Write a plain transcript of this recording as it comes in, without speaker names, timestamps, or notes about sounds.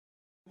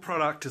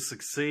Product to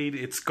succeed,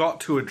 it's got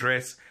to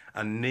address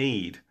a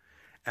need.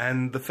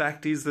 And the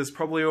fact is there's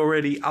probably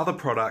already other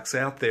products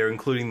out there,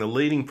 including the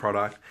leading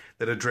product,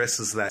 that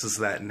addresses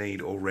that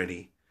need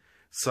already.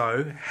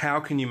 So how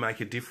can you make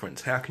a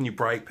difference? How can you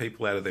break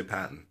people out of their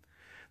pattern?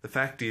 The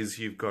fact is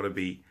you've got to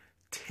be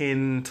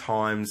 10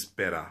 times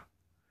better.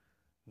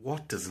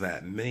 What does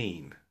that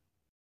mean?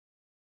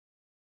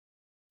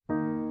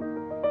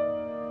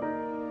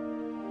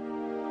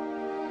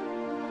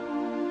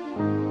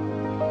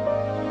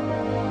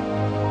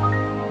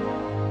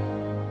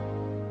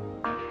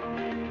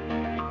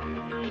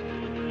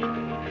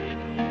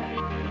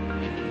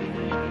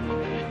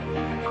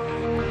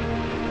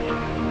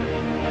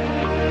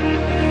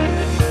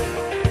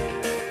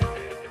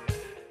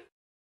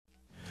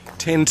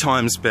 Ten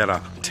times better,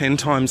 10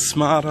 times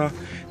smarter,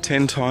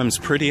 10 times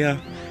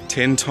prettier,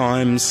 10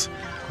 times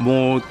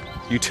more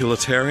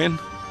utilitarian.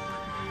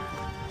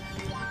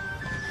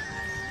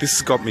 This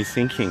has got me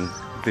thinking,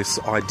 this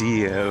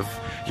idea of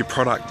your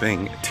product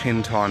being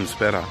 10 times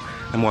better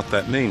and what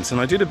that means. And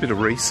I did a bit of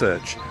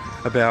research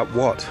about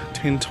what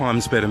 10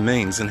 times better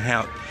means and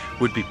how it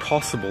would be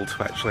possible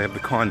to actually have the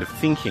kind of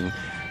thinking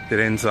that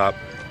ends up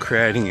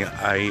creating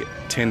a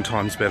 10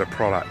 times better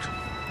product.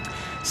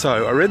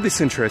 So I read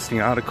this interesting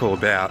article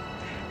about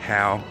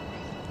how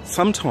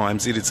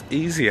sometimes it is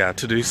easier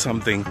to do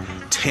something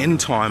 10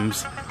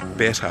 times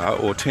better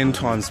or 10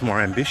 times more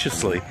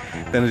ambitiously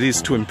than it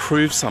is to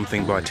improve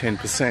something by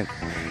 10%.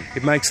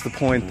 It makes the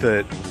point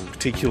that,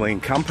 particularly in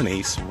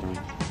companies,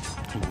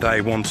 they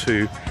want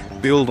to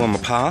build on the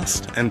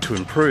past and to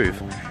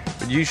improve.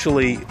 But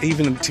usually,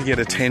 even to get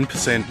a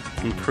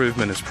 10%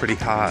 improvement is pretty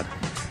hard.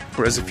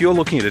 Whereas if you're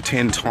looking at a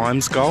 10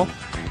 times goal,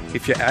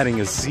 if you're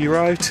adding a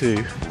 0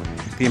 to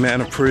the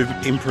amount of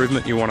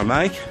improvement you want to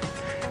make,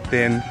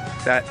 then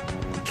that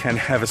can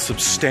have a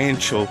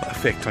substantial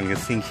effect on your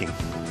thinking.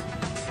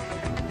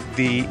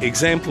 The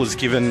example is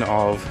given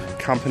of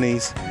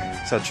companies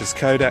such as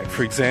Kodak,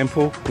 for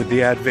example, with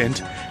the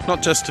advent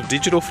not just of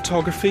digital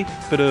photography,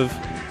 but of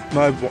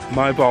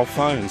mobile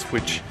phones,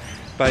 which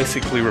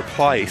basically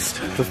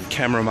replaced the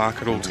camera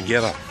market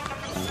altogether.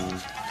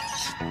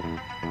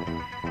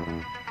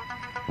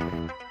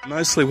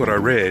 Mostly what I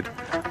read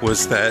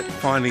was that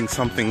finding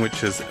something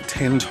which is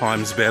 10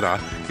 times better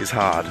is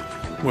hard.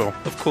 Well,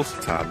 of course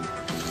it's hard.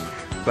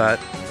 But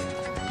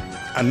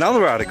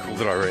another article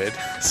that I read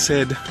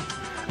said,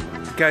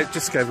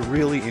 just gave a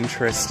really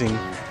interesting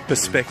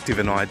perspective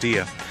and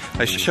idea.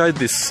 They showed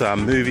this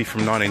movie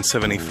from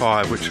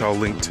 1975, which I'll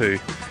link to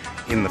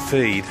in the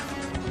feed,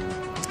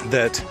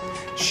 that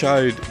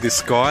showed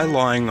this guy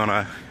lying on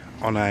a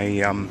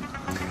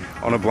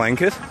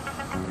blanket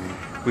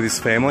with his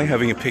family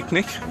having a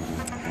picnic,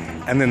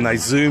 and then they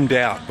zoomed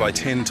out by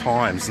 10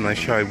 times and they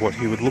showed what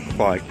he would look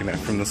like,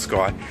 from the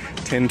sky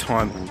 10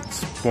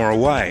 times more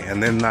away,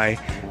 and then they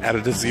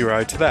added a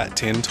 0 to that,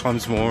 10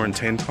 times more and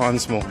 10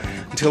 times more,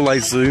 until they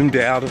zoomed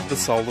out of the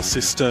solar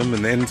system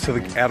and then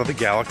out of the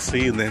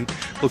galaxy, and then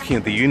looking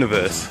at the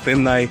universe.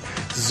 Then they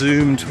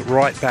zoomed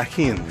right back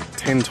in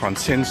 10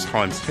 times, 10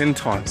 times, 10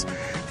 times,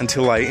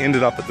 until they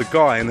ended up at the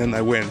guy, and then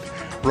they went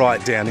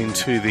right down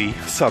into the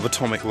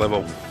subatomic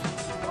level.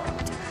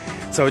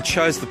 So it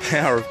shows the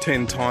power of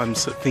 10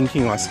 times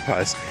thinking, I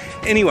suppose.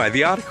 Anyway,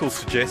 the article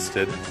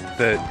suggested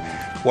that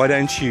why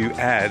don't you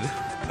add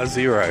a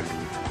 0?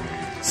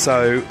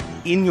 So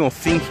in your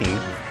thinking,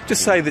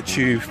 just say that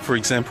you, for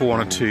example,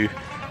 wanted to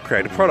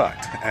create a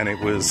product and it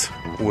was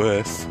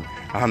worth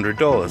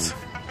 $100.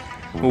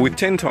 Well, with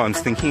 10 times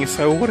thinking, you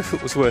say, well, what if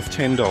it was worth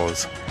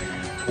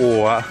 $10?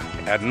 Or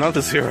add another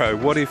 0.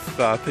 What if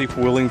people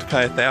were willing to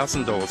pay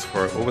 $1,000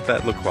 for it? What would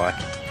that look like?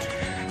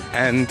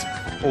 And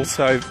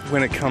also,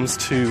 when it comes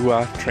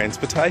to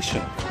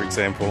transportation, for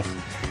example,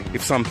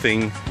 if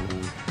something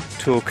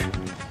took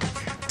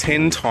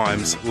 10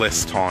 times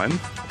less time,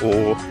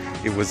 or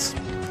it was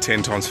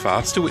 10 times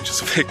faster, which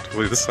is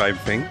effectively the same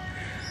thing,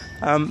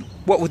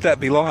 what would that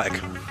be like?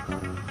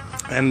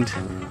 And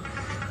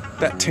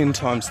that 10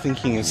 times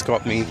thinking has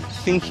got me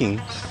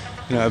thinking,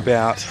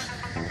 about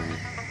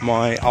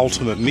my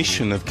ultimate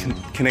mission of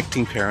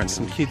connecting parents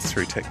and kids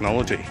through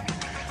technology.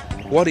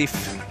 What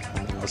if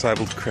I was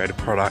able to create a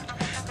product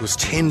that was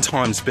 10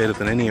 times better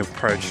than any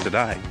approach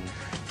today?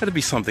 That'd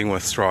be something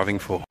worth striving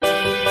for.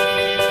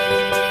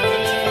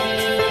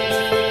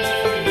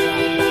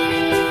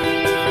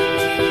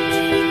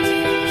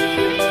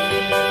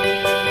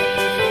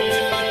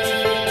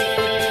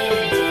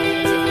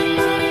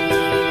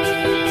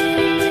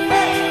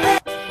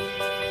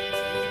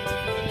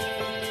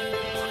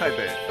 Hi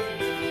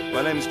there,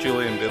 my name's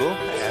Julian Biddle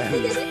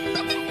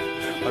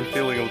and I'm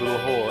feeling a little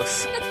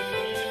hoarse.